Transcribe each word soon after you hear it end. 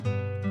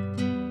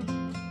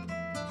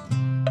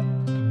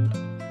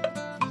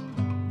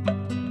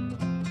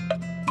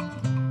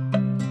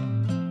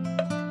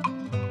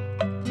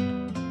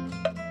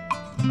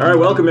All right,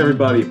 welcome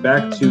everybody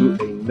back to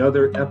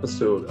another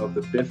episode of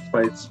the Biff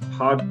Fights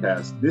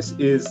podcast. This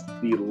is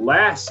the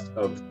last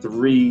of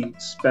 3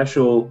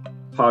 special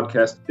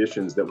podcast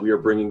editions that we are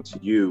bringing to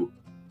you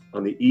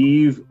on the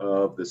eve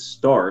of the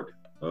start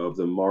of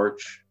the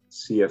March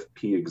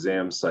CFP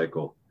exam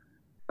cycle.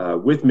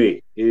 With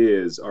me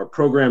is our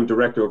program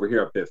director over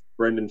here at Biff,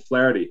 Brendan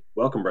Flaherty.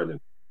 Welcome, Brendan.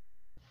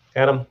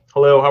 Adam,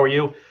 hello, how are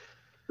you?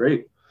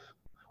 Great.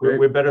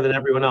 We're better than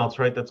everyone else,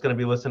 right? That's going to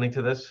be listening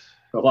to this.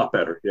 A lot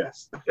better,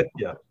 yes.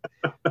 Yeah,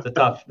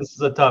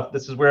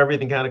 this is where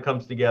everything kind of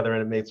comes together,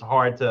 and it makes it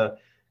hard to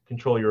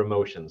control your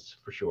emotions,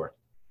 for sure.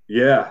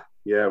 Yeah,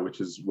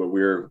 which is what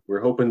we're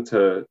hoping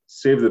to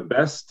save the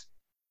best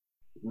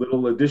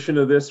little edition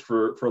of this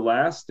for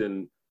last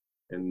and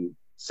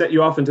set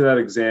you off into that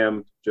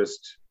exam,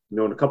 just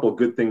knowing a couple of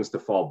good things to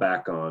fall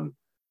back on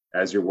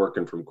as you're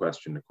working from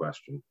question to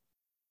question.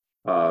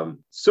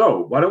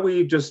 So why don't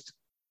we just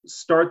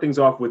start things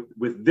off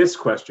with this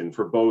question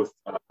for both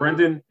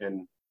Brendan,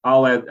 and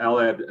I'll add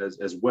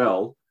as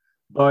well.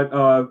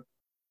 But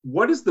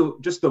what is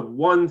the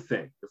one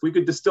thing, if we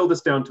could distill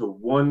this down to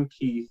one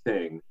key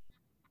thing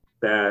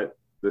that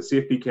the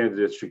CFP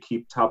candidates should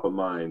keep top of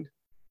mind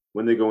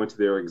when they go into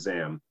their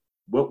exam,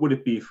 what would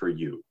it be for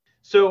you?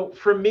 So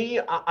for me,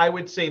 I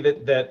would say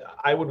that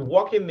I would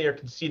walk in there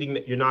conceding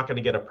that you're not going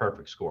to get a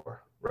perfect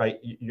score, right?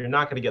 You're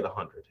not going to get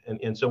 100.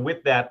 And so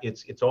with that,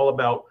 it's all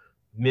about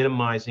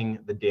minimizing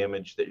the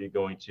damage that you're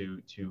going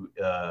to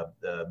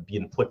be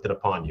inflicted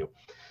upon you.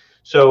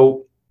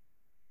 So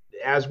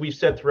as we've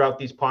said throughout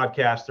these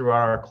podcasts,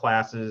 throughout our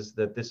classes,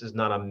 that this is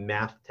not a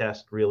math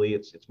test, really.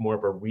 It's more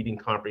of a reading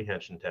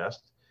comprehension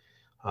test.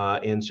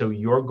 And so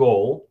your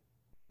goal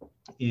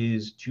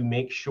is to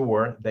make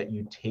sure that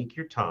you take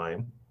your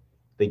time.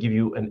 They give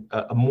you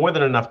a more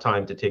than enough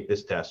time to take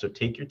this test, so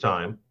take your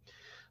time.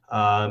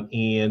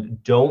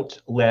 And don't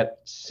let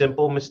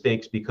simple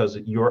mistakes, because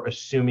you're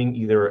assuming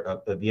either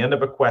at the end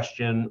of a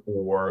question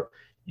or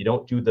you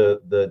don't do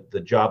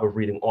the job of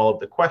reading all of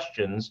the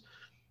questions,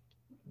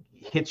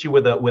 hits you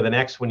with an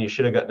X when you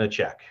should have gotten a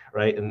check,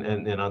 right?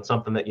 And on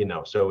something that you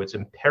know. So it's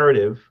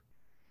imperative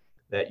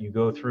that you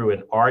go through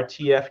an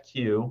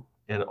RTFQ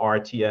and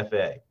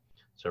RTFA.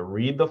 So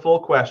read the full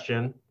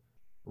question,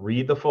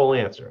 read the full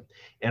answer.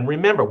 And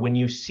remember, when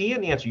you see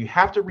an answer, you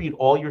have to read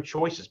all your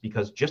choices,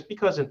 because just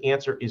because an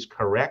answer is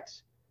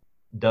correct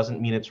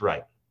doesn't mean it's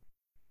right.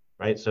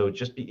 So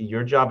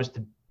your job is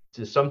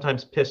to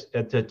sometimes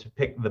to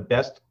pick the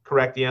best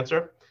correct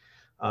answer.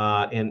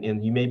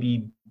 And you may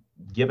be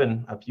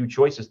given a few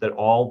choices that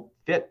all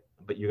fit,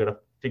 but you're going to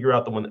figure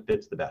out the one that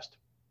fits the best.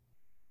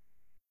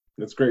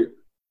 That's great.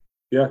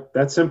 Yeah,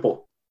 that's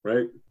simple,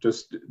 right?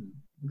 Just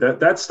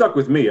that stuck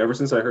with me ever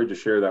since I heard you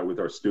share that with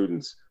our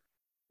students,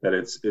 that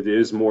it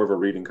is more of a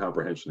reading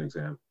comprehension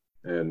exam.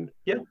 And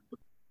yeah,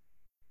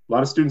 a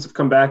lot of students have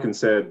come back and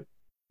said,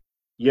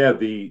 yeah,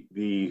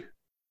 the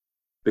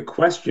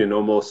question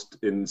almost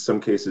in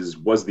some cases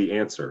was the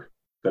answer,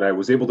 that I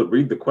was able to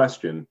read the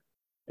question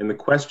and the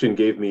question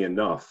gave me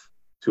enough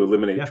to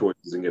eliminate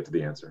choices and get to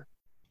the answer.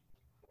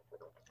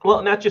 Well,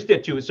 and that's just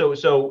it too. So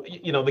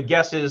the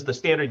guess is the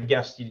standard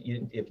guess.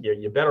 If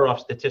you're better off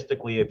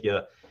statistically if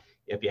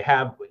you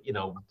have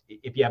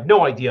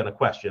no idea on a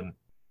question,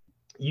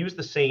 use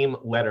the same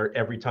letter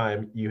every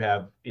time you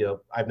have,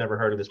 I've never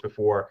heard of this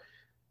before,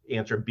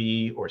 answer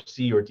B or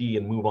C or D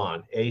and move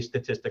on. A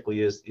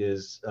statistically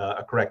is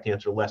a correct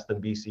answer less than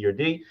B, C, or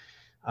D.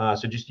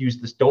 So just use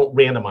this, don't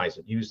randomize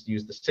it. Use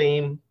the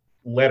same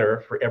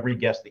letter for every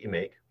guess that you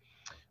make.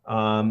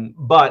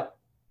 But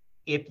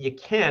if you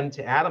can,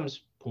 to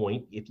Adam's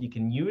point, if you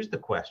can use the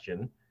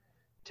question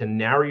to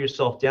narrow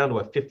yourself down to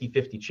a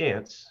 50-50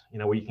 chance,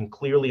 where you can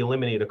clearly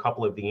eliminate a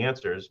couple of the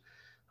answers,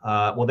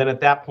 well, then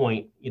at that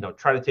point,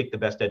 try to take the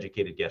best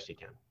educated guess you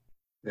can.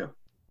 Yeah,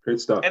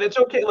 great stuff. And it's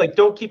okay. Like,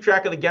 don't keep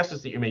track of the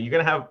guesses that you made. You're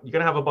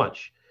gonna have a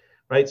bunch,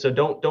 right? So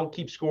don't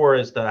keep score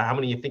as to how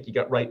many you think you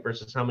got right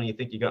versus how many you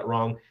think you got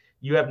wrong.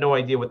 You have no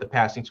idea what the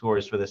passing score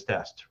is for this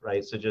test,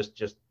 right? So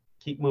just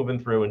keep moving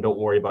through and don't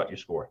worry about your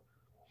score.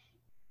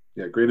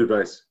 Yeah, great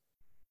advice.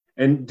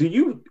 And do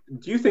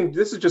you think,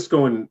 this is just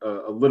going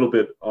a little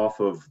bit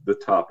off of the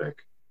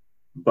topic,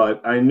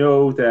 but I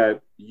know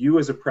that you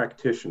as a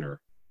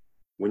practitioner,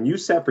 when you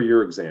sat for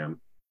your exam,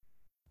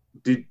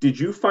 did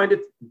you find it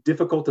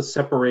difficult to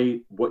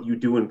separate what you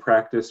do in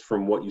practice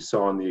from what you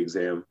saw in the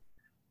exam?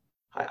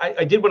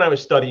 I did when I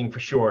was studying, for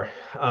sure,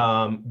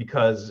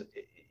 because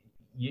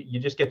you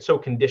just get so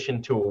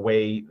conditioned to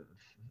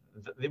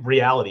the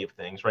reality of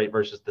things, right,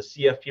 versus the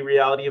CFP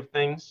reality of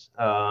things.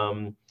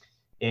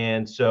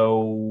 And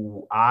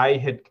so I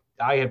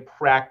had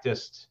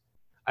practiced.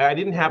 I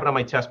didn't have it on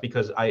my test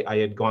because I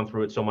had gone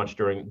through it so much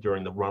during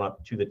the run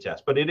up to the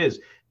test. But it is,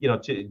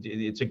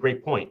 it's a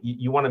great point.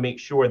 You want to make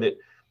sure that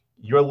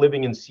you're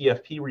living in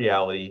CFP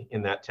reality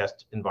in that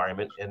test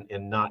environment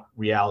and not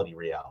reality,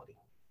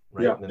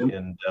 right? Yeah.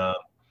 And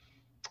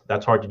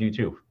that's hard to do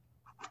too.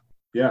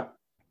 Yeah.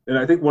 And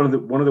I think one of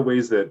the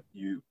ways that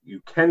you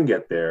can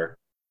get there,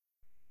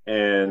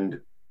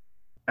 and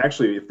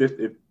actually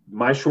if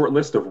my short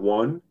list of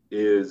one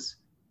is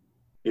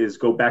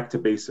go back to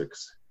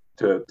basics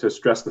to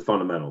stress the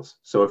fundamentals.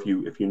 So if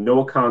you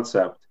know a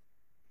concept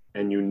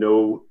and you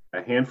know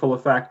a handful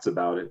of facts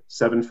about it,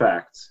 7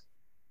 facts,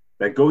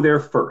 that go there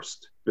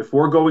first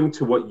before going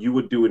to what you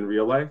would do in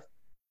real life.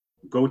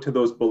 Go to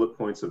those bullet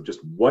points of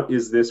just what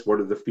is this, what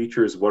are the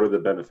features, what are the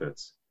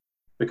benefits,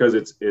 because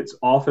it's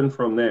often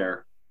from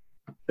there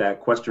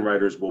that question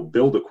writers will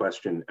build a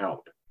question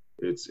out.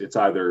 It's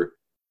either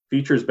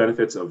features,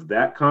 benefits of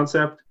that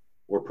concept,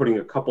 or putting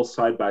a couple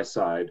side by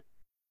side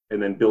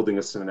and then building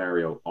a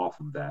scenario off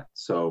of that.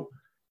 So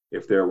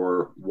if there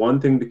were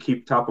one thing to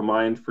keep top of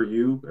mind for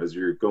you as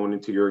you're going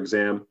into your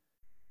exam,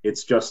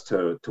 it's just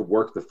to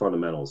work the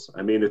fundamentals.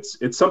 I mean,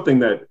 it's something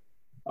that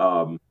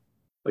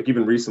like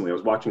even recently, I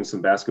was watching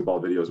some basketball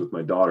videos with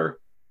my daughter,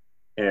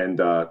 and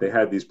they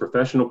had these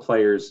professional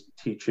players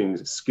teaching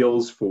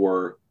skills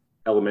for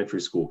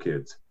elementary school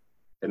kids.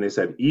 And they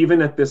said,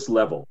 even at this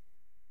level,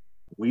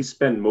 we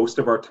spend most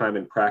of our time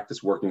in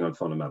practice working on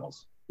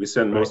fundamentals. We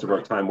spend most of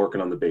our time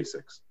working on the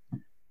basics.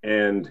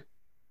 And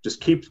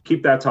just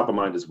keep that top of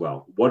mind as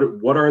well. What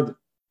are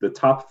the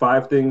top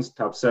 5 things,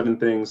 top 7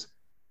 things?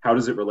 How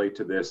does it relate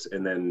to this?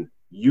 And then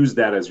use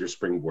that as your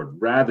springboard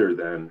rather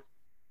than,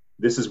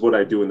 this is what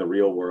I do in the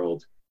real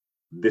world.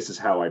 This is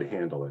how I'd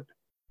handle it.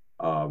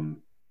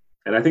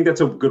 And I think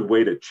that's a good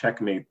way to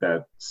checkmate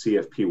that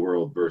CFP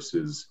world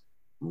versus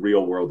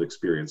real world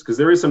experience, because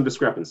there is some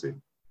discrepancy.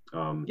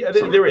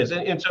 There is.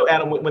 And so,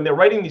 Adam, when they're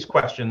writing these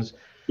questions,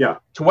 to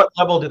what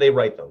level do they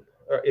write them?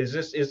 Or is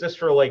this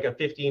for like a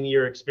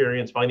 15-year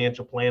experience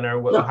financial planner?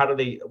 Where do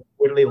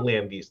they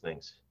land these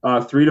things?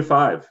 3 to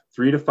 5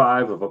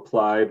 of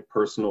applied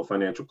personal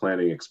financial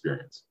planning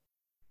experience.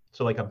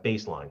 So like a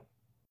baseline.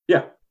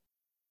 Yeah.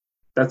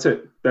 That's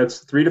it. That's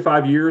 3 to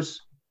 5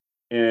 years.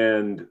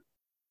 And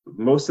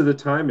most of the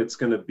time it's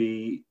going to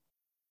be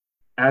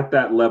at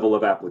that level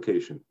of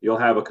application. You'll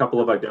have a couple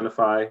of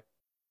identify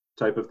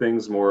type of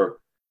things more.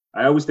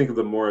 I always think of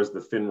them more as the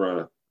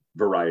FINRA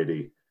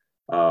variety.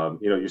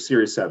 Your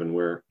Series 7,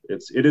 where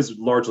it is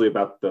largely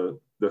about the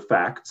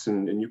facts,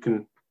 and you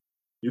can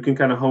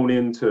kind of hone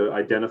in to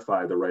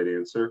identify the right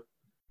answer.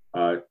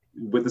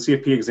 With the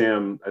CFP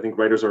exam, I think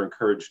writers are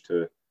encouraged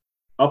to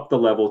up the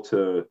level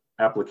to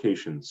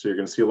application. So you're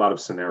going to see a lot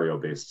of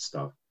scenario-based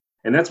stuff.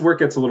 And that's where it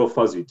gets a little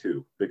fuzzy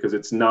too, because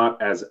it's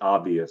not as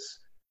obvious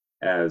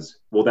as,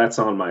 well, that's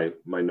on my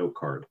note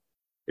card.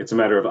 It's a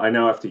matter of, I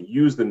now have to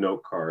use the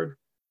note card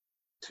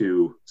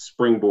to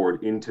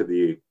springboard into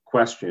the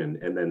question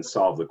and then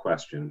solve the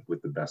question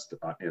with the best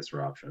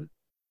answer option.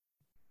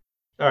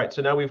 All right.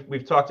 So now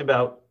we've talked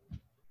about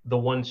the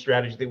one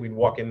strategy that we'd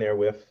walk in there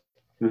with.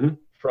 Mm-hmm.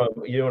 From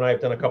you and I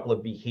have done a couple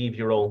of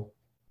behavioral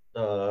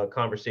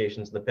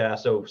conversations in the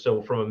past.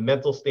 So from a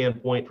mental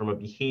standpoint, from a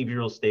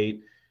behavioral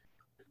state,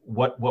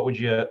 what would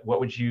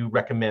you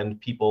recommend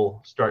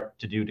people start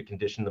to do to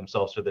condition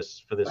themselves for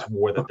this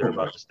war that they're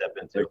about to step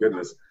into? My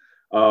goodness.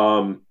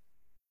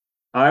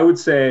 I would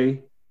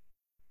say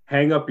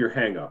hang up your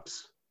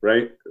hang-ups,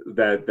 right?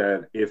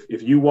 That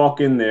if you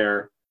walk in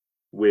there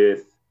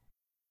with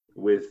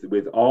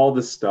all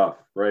the stuff,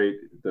 right?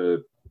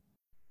 The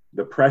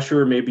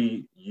pressure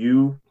maybe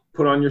you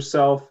put on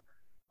yourself,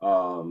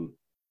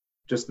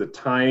 just the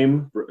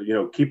time,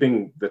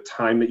 keeping the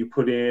time that you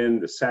put in,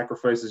 the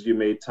sacrifices you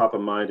made top of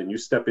mind, and you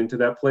step into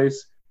that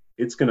place,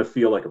 it's going to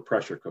feel like a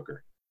pressure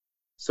cooker.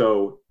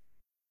 So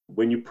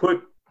when you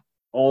put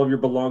all of your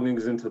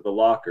belongings into the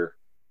locker,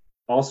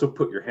 also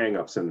put your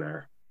hang-ups in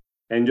there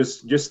and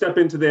just step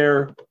into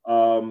there.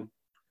 One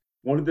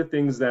of the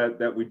things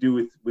that we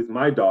do with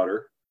my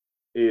daughter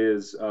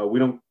is we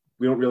don't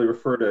really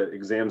refer to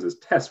exams as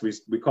tests.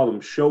 We call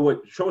them show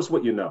us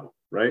what you know,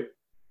 right?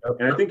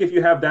 Okay. And I think if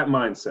you have that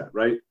mindset,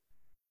 right,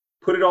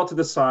 put it all to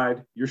the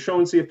side. You're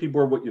showing CFP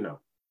board what you know,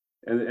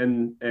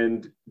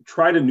 and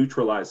try to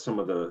neutralize some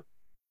of the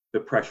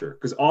pressure,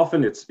 because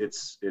often it's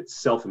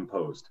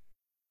self-imposed,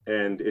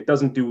 and it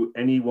doesn't do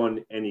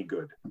anyone any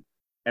good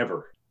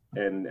ever.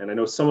 And I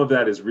know some of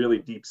that is really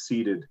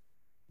deep-seated,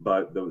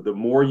 but the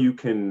more you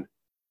can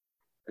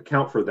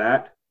account for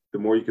that, the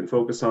more you can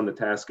focus on the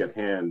task at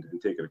hand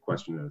and take it a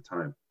question at a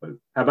time. But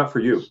how about for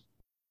you?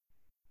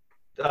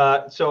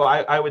 So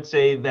I would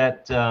say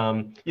that,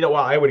 well,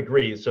 I would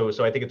agree. So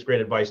I think it's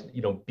great advice,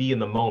 be in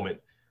the moment.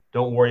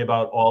 Don't worry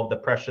about all of the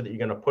pressure that you're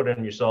going to put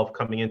on yourself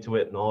coming into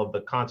it and all of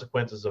the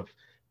consequences of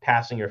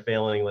passing or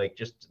failing. Like,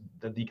 just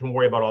you can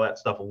worry about all that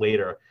stuff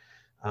later.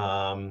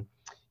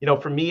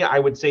 For me, I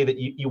would say that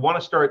you want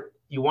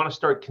to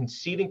start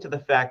conceding to the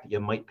fact that you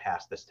might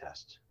pass this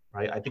test,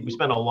 right? I think we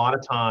spend a lot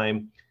of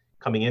time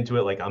coming into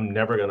it like, how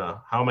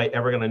am I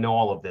ever going to know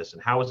all of this?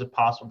 And how is it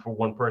possible for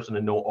one person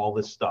to know all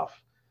this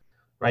stuff?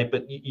 Right.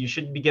 But you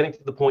should be getting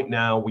to the point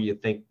now where you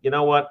think, you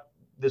know what,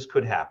 this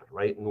could happen.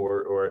 Right.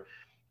 Or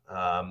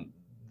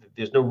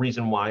there's no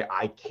reason why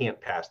I can't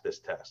pass this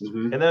test.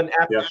 Mm-hmm. And then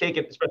after you take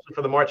it, especially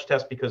for the March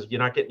test, because you're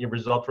not getting your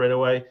results right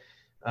away,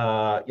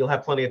 you'll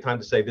have plenty of time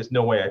to say, there's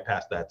no way I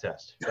passed that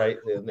test. Right.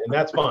 And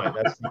that's fine.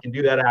 You can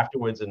do that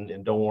afterwards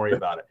and don't worry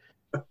about it.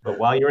 But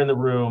while you're in the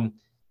room,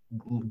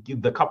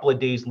 the couple of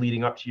days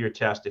leading up to your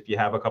test, if you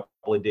have a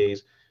couple of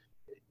days,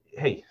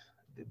 hey,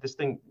 this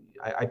thing,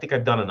 I think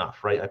I've done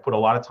enough, right? I put a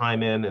lot of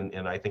time in,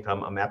 and I think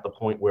I'm at the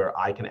point where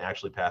I can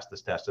actually pass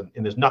this test. And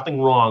there's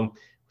nothing wrong,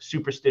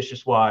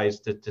 superstitious wise,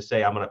 to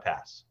say I'm going to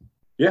pass.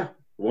 Yeah,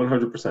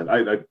 100%.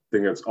 I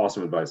think that's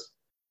awesome advice.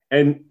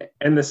 And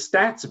the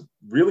stats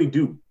really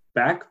do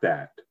back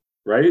that,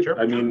 right? Sure.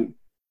 I mean,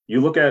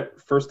 you look at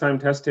first-time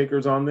test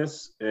takers on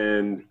this,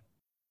 and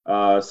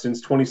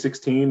since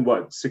 2016,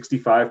 what,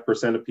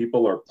 65% of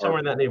people are somewhere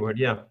in that neighborhood,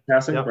 yeah,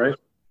 passing, yep.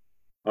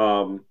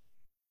 Right?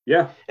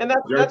 Yeah, and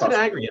that's an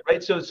aggregate,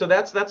 right? So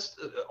that's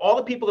all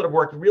the people that have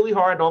worked really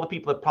hard and all the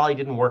people that probably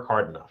didn't work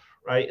hard enough,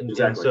 right? And,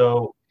 exactly. And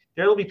so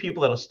there'll be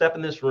people that'll step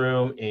in this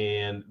room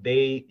and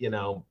they,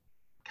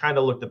 kind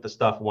of looked at the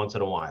stuff once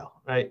in a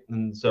while, right?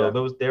 And so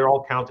they're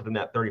all counted in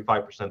that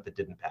 35% that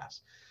didn't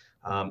pass.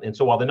 And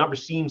so while the number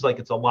seems like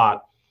it's a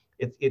lot,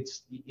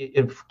 it's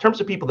in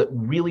terms of people that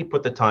really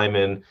put the time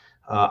in,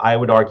 I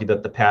would argue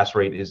that the pass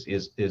rate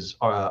is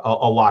a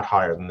lot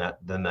higher than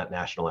that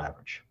national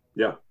average.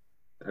 Yeah,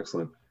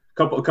 excellent.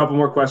 A couple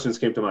more questions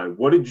came to mind.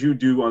 What did you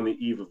do on the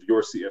eve of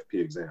your CFP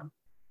exam?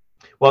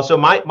 Well, so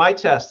my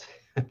test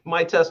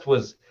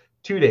was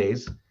 2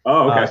 days.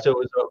 Oh, okay. So it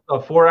was a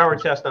 4-hour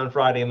test on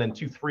Friday and then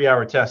 2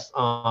 3-hour tests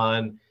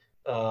on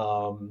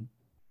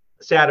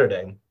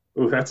Saturday.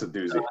 Oh, that's a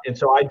doozy. And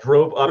so I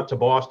drove up to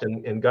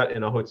Boston and got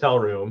in a hotel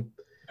room.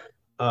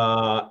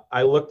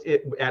 I looked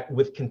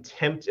with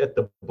contempt at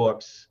the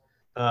books,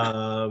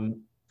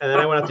 and then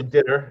I went out to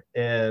dinner,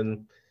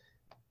 and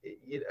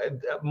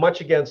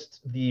much against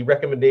the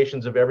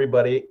recommendations of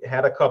everybody,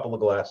 had a couple of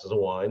glasses of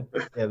wine,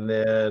 and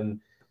then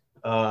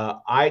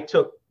I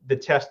took the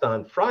test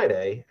on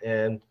Friday,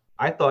 and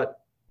I thought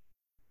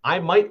I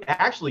might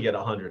actually get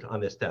 100 on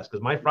this test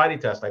because my Friday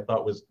test I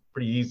thought was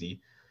pretty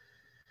easy.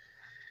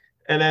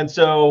 And then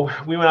so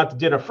we went out to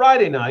dinner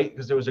Friday night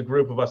because there was a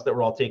group of us that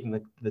were all taking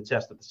the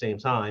test at the same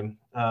time,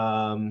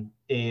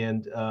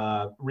 and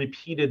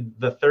repeated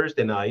the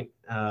Thursday night,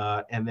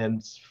 and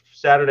then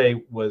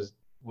Saturday was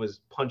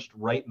punched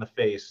right in the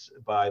face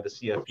by the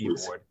CFP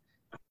board.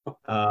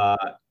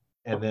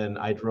 And then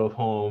I drove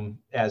home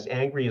as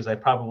angry as I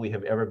probably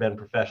have ever been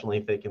professionally,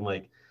 thinking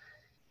like,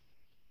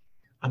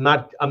 I'm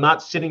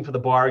not sitting for the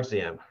bar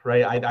exam,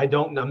 right?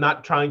 I'm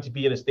not trying to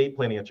be an estate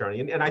planning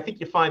attorney. And I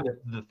think you find that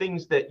the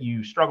things that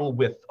you struggle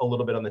with a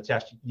little bit on the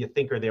test, you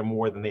think are there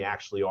more than they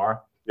actually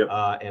are. Yep.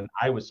 And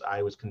I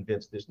was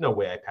convinced there's no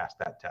way I passed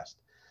that test.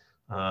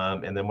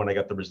 And then when I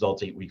got the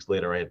results 8 weeks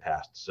later, I had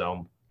passed.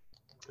 So,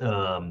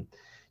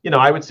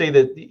 I would say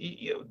that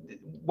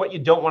what you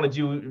don't want to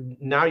do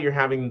now, you're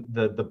having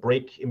the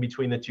break in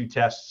between the two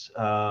tests,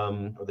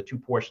 or the two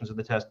portions of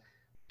the test.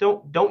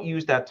 Don't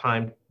use that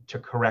time to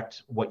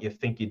correct what you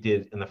think you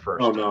did in the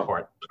first part,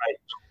 right?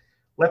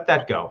 Let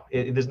that go.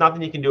 There's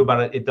nothing you can do about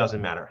it. It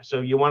doesn't matter.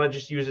 So you want to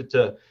just use it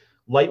to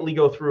lightly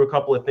go through a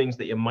couple of things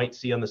that you might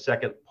see on the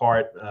second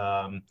part,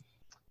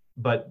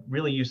 but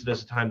really use it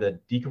as a time to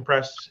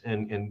decompress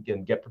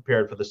and get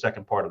prepared for the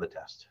second part of the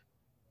test.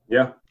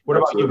 Yeah. What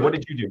about you? What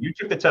did you do? You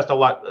took the test a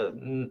lot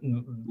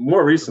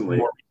more recently.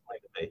 Than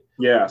me.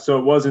 Yeah. So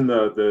it was in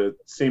the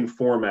same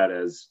format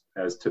as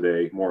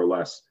today, more or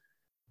less.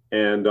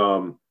 And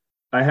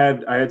I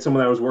had someone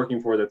that I was working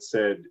for that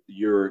said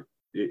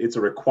it's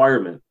a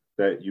requirement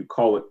that you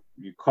call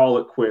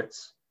it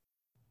quits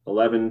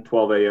 11,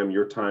 12 a.m.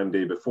 your time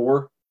day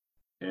before.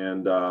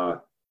 And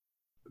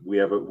we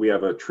have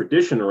a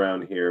tradition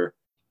around here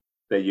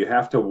that you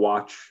have to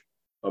watch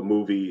a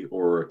movie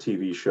or a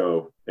TV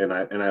show, and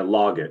I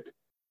log it,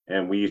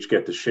 and we each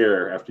get to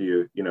share after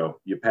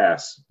you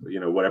pass,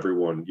 what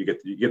everyone, you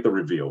get the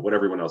reveal, what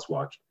everyone else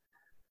watched.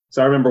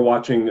 So I remember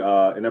watching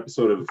an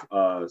episode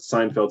of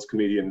Seinfeld's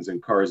Comedians in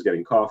Cars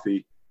Getting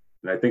Coffee,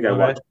 and I think I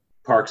watched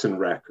Parks and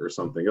Rec or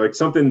something, like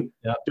something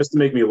just to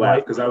make me laugh,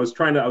 because I was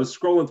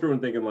scrolling through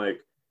and thinking like,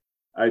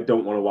 I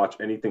don't want to watch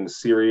anything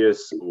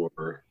serious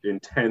or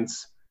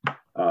intense.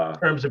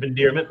 Terms of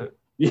endearment.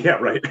 Yeah,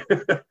 right.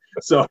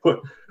 So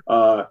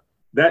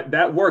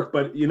that worked,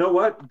 but you know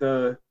what?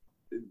 The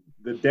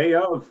day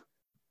of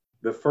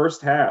the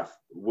first half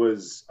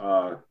was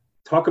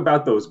talk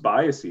about those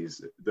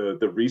biases,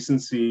 the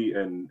recency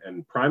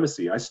and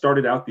primacy. I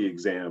started out the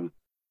exam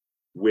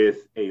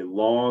with a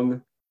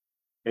long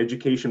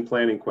education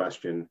planning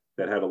question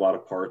that had a lot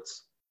of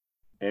parts,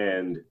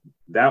 and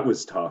that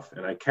was tough.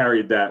 And I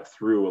carried that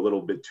through a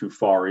little bit too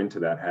far into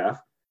that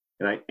half.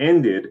 And I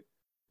ended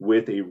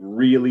with a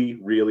really,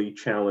 really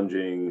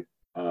challenging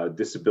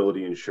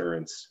disability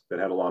insurance that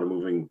had a lot of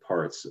moving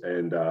parts.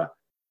 And I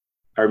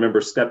remember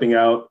stepping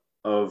out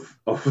of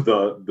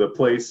the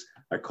place.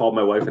 I called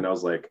my wife and I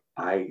was like,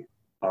 I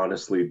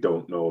honestly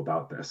don't know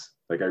about this.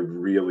 Like, I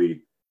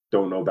really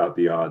don't know about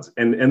the odds.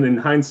 And in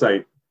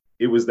hindsight,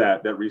 it was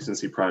that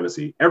recency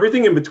primacy.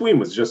 Everything in between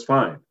was just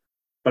fine.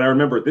 But I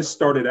remember this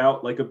started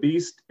out like a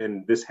beast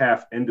and this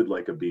half ended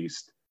like a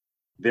beast.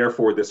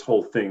 Therefore, this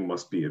whole thing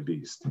must be a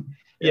beast.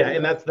 Yeah,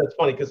 and that's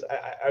funny because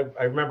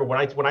I remember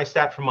when I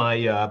sat for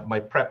my my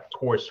prep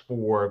course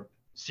for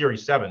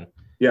Series 7,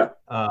 Yeah.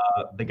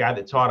 The guy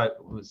that taught it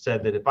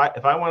said that if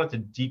I wanted to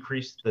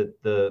decrease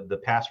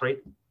the pass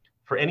rate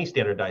for any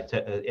standardized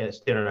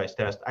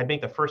test, I'd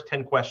make the first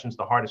 10 questions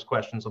the hardest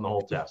questions on the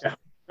whole test. Yeah.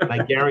 And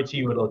I guarantee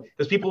you it'll,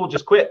 because people will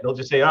just quit. They'll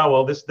just say, oh,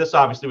 well, this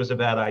obviously was a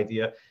bad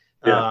idea.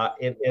 Yeah.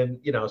 And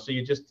so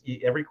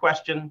every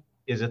question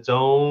is its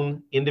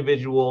own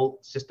individual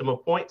system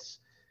of points.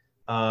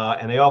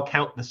 And they all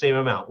count the same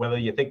amount, whether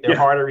you think they're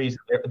hard or easy,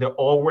 they're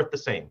all worth the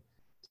same.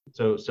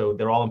 So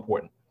they're all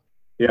important.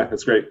 Yeah,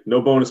 that's great.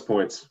 No bonus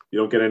points. You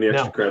don't get any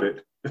extra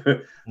credit.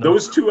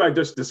 Those two I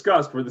just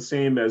discussed were the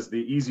same as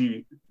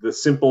the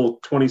simple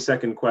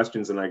 20-second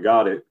questions, and I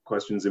got it,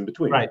 questions in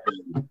between. Right.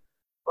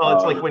 Well,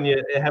 it's like when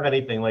you have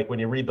anything, like when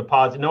you read the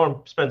positive, no one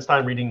spends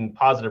time reading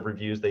positive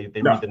reviews. They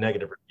read the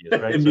negative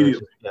reviews, right?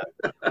 Immediately.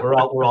 So we're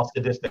all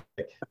sadistic.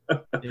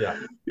 Yeah.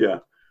 Yeah.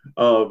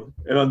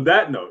 And on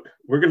that note,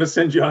 we're going to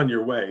send you on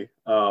your way.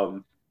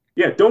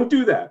 Don't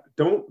do that.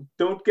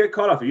 Don't get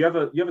caught off. You have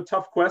a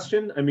tough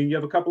question. I mean, you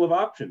have a couple of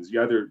options.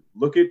 You either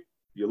look it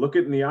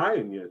in the eye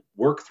and you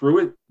work through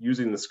it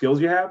using the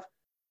skills you have.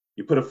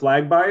 You put a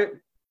flag by it.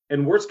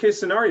 And worst case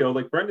scenario,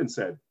 like Brendan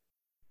said,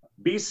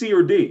 B, C,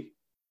 or D.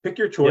 Pick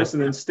your choice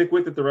and then stick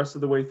with it the rest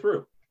of the way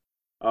through.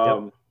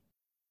 And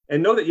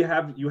know that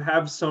you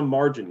have some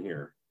margin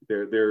here.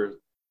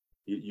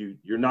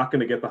 You're not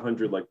going to get the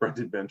 100 like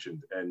Brendan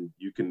mentioned, and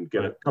you can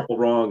get a couple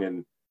wrong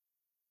and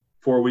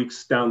 4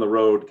 weeks down the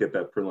road get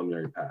that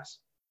preliminary pass.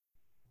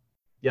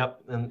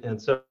 Yep,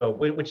 and so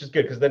which is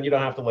good, because then you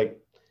don't have to like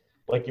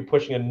you're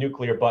pushing a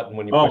nuclear button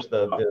when you push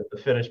the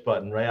finish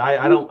button, right?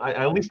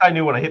 At least I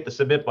knew when I hit the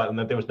submit button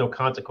that there was no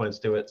consequence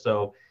to it.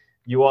 So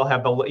you all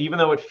have even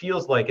though it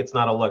feels like it's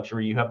not a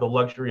luxury, you have the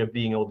luxury of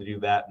being able to do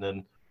that and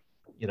then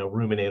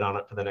ruminate on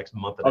it for the next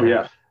month and a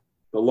half.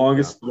 The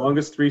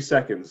longest 3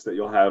 seconds that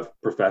you'll have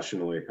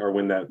professionally are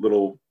when that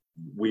little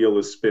wheel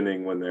is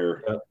spinning when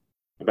they're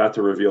about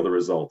to reveal the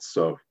results.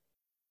 So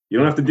you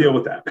don't have to deal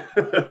with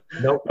that.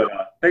 Nope. But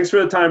thanks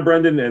for the time,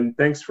 Brendan, and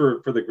thanks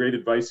for the great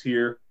advice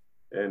here.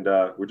 And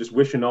we're just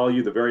wishing all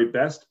you the very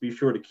best. Be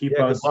sure to keep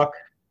us. Good luck.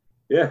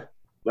 Yeah.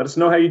 Let us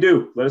know how you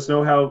do. Let us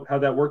know how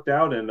that worked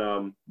out,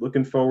 and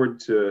looking forward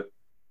to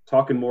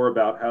talking more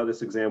about how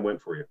this exam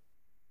went for you.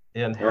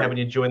 And having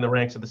you join the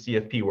ranks of the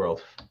CFP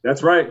world.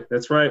 That's right.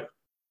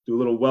 Do a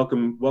little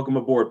welcome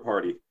aboard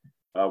party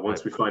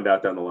once we find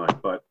out down the line.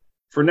 But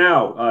for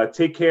now,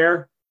 take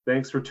care.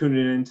 Thanks for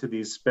tuning in to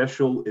these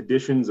special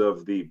editions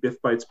of the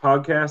Biff Bites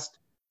podcast,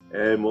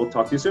 and we'll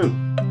talk to you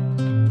soon.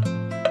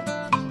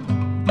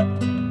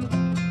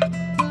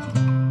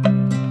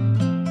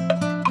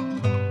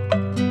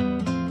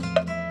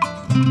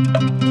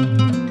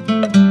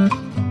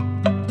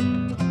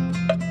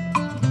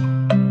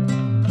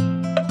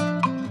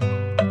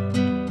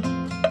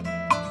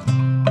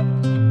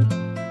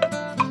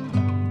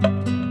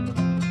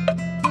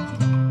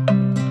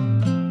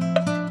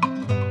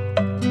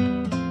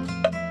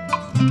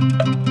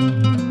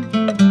 Thank you.